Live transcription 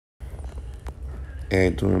Hey,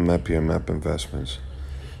 doing map investments.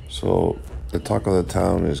 So the talk of the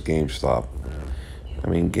town is GameStop. I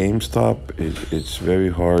mean, GameStop it's very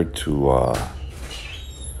hard to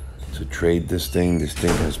trade this thing. This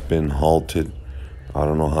thing has been halted. I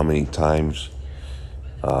don't know how many times.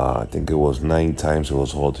 I think it was 9 times it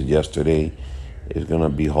was halted yesterday. It's gonna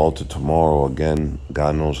be halted tomorrow again.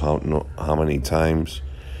 God knows how many times.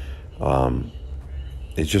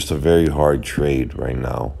 It's just a very hard trade right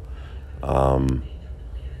now.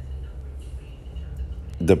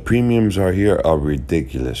 The premiums are here are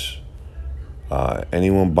ridiculous.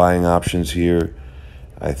 Anyone buying options here,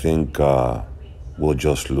 I think, will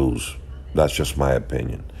just lose. That's just my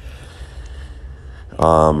opinion.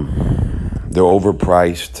 They're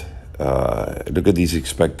overpriced. Look at these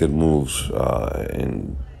expected moves.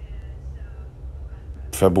 In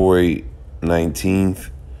February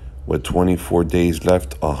 19th, with 24 days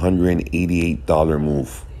left, $188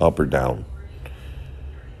 move, up or down.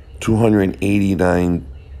 $289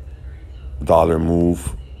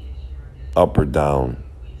 move, up or down,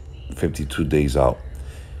 52 days out.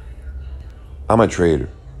 I'm a trader.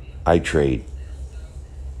 I trade.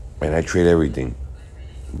 And I trade everything.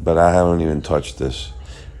 But I haven't even touched this.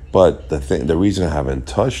 But the reason I haven't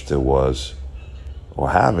touched it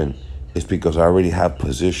is because I already have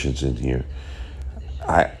positions in here.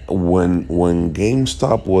 When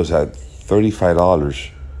GameStop was at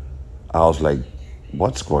 $35, I was like,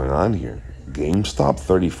 what's going on here? GameStop,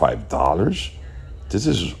 $35? This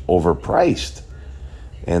is overpriced.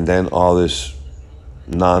 And then all this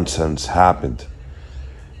nonsense happened.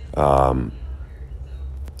 I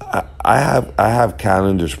have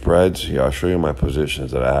calendar spreads. Here, I'll show you my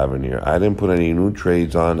positions that I have in here. I didn't put any new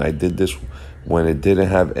trades on. I did this when it didn't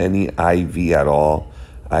have any IV at all.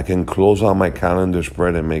 I can close on my calendar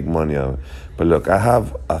spread and make money on it. But look, I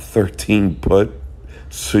have a 13 put,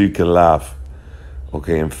 so you can laugh.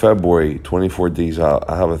 Okay, in February, 24 days out,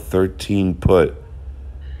 I have a 13 put,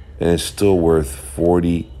 and it's still worth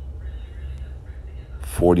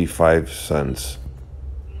 45 cents.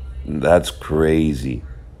 That's crazy.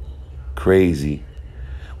 Crazy.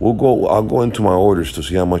 I'll go into my orders to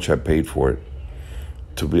see how much I paid for it.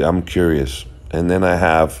 I'm curious. And then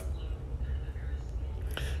I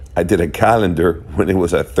did a calendar when it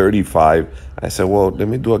was at 35. I said, well, let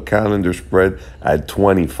me do a calendar spread at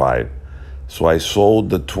 25. So I sold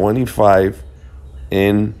the 25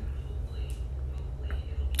 in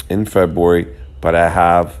February, but I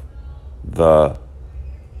have the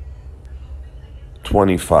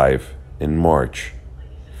 25 in March.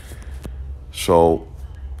 So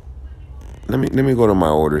let me go to my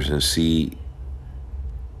orders and see.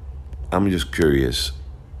 I'm just curious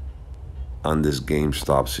on this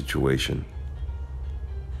GameStop situation.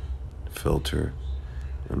 Filter.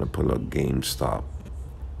 I'm gonna pull up GameStop.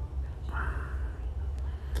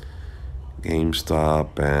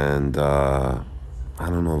 And I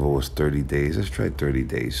don't know if it was 30 days. Let's try 30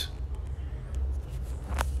 days.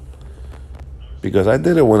 Because I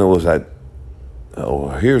did it when it was at,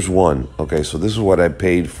 here's one. Okay, so this is what I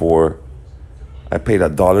paid for. I paid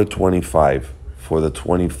 $1.25 for the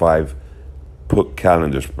 25 put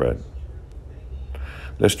calendar spread.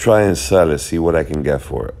 Let's try and sell it, see what I can get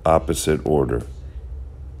for it. Opposite order.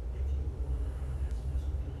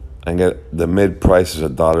 And get the mid price is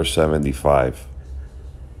 $1.75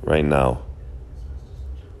 right now.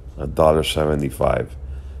 $1.75.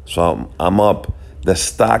 So I'm up. The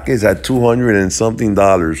stock is at $200 and something,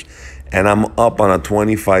 and I'm up on a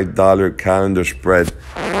 $25 calendar spread.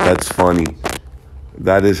 That's funny.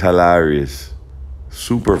 That is hilarious.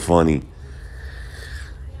 Super funny.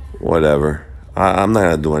 Whatever. I'm not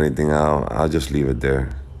gonna do anything. I'll just leave it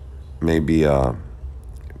there. Maybe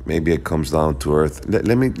it comes down to earth.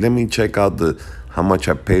 Let me check out how much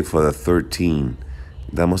I paid for the 13.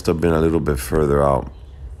 That must have been a little bit further out.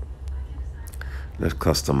 Let's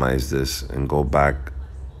customize this and go back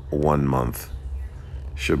 1 month.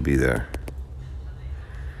 Should be there.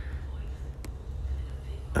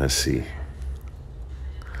 Let's see.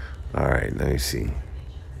 All right, let me see.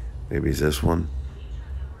 Maybe it's this one.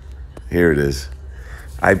 Here it is.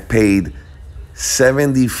 I paid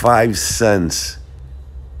 75 cents.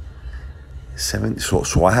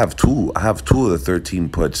 So I have two. I have two of the 13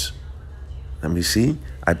 puts. Let me see.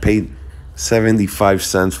 I paid 75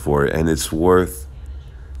 cents for it, and it's worth.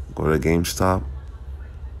 Go to GameStop.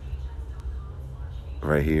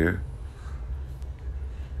 Right here.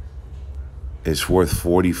 It's worth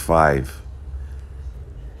 45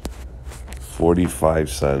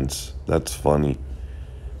 cents. That's funny.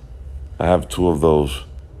 I have two of those.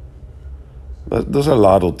 Those are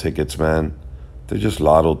lotto tickets, man. They're just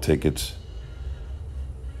lotto tickets.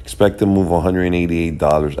 Expect to move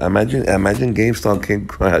 $188. Imagine GameStop came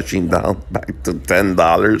crashing down back to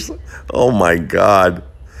 $10. Oh my God,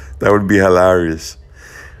 that would be hilarious.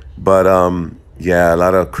 But yeah, a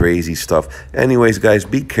lot of crazy stuff. Anyways, guys,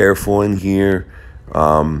 be careful in here.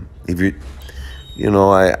 If you,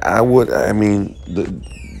 I mean,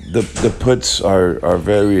 the puts are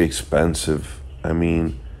very expensive. I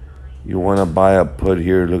mean, you want to buy a put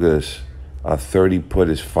here? Look at this. A 30 put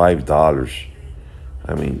is $5.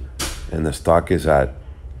 I mean, and the stock is at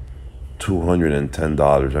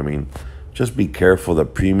 $210. I mean, just be careful. The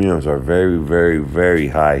premiums are very, very, very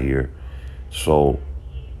high here. So,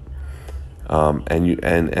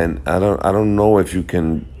 and I don't know if you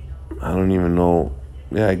can. I don't even know.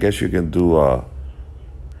 Yeah, I guess you can do. I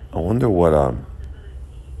wonder what.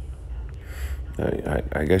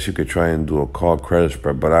 I guess you could try and do a call credit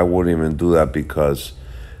spread, but I wouldn't even do that because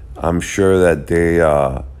I'm sure that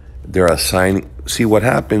they're assigning. See, what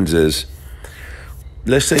happens is,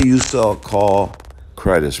 let's say you sell a call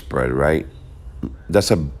credit spread, right? That's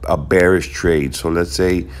a bearish trade. So let's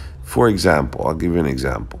say, for example, I'll give you an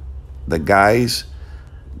example. The guys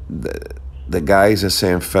that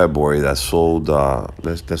say in February that sold.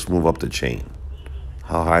 Let's move up the chain.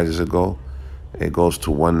 How high does it go? It goes to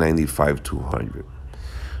 195, 200.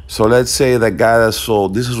 So let's say the guy that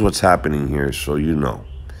sold. This is what's happening here, so you know.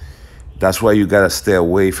 That's why you gotta stay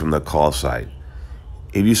away from the call side.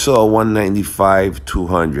 If you saw a 195,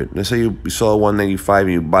 200, let's say you saw a 195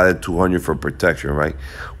 and you buy the 200 for protection, right?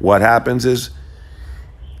 What happens is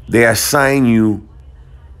they assign you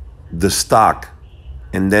the stock,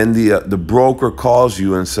 and then the broker calls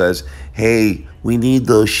you and says, hey, we need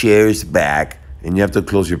those shares back, and you have to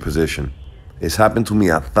close your position. It's happened to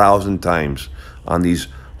me 1,000 times on these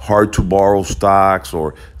hard to borrow stocks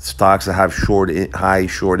or stocks that have high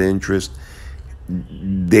short interest.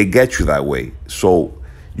 They get you that way. So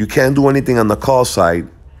you can't do anything on the call side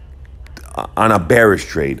on a bearish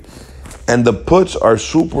trade. And the puts are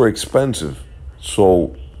super expensive.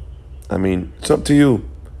 So, I mean, it's up to you.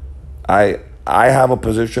 I have a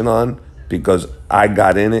position on because I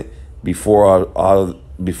got in it before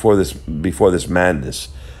this madness.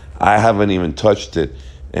 I haven't even touched it,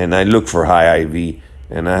 and I look for high IV,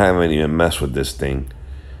 and I haven't even messed with this thing.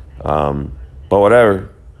 But whatever,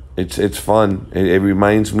 it's fun. It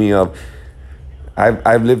reminds me of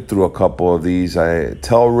I've lived through a couple of these.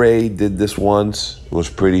 Telray did this once. It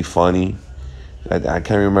was pretty funny. I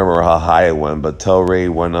can't remember how high it went, but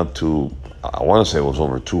Telray went up to, I want to say it was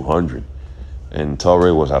over 200, and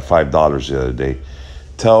Telray was at $5 the other day.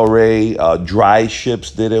 Telray, Dry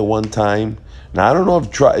Ships did it one time. Now, I don't know if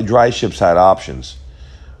dry ships had options,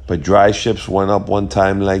 but dry ships went up one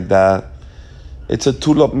time like that. It's a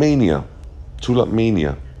tulip mania. Tulip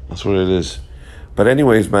mania. That's what it is. But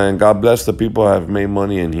anyways, man, God bless the people that have made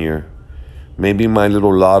money in here. Maybe my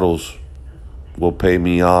little lottos will pay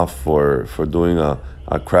me off for doing a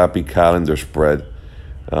crappy calendar spread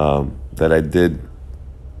that I did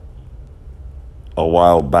a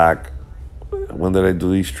while back. When did I do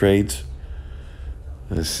these trades?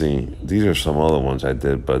 Let's see. These are some other ones I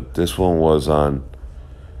did, but this one was on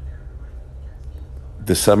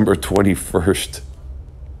December 21st,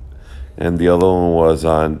 and the other one was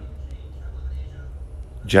on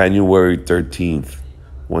January 13th,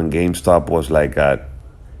 when GameStop was like at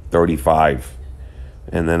 35,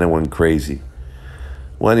 and then it went crazy.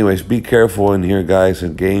 Well, anyways, be careful in here, guys,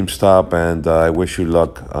 at GameStop, and I wish you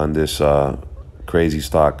luck on this crazy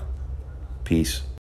stock. Peace.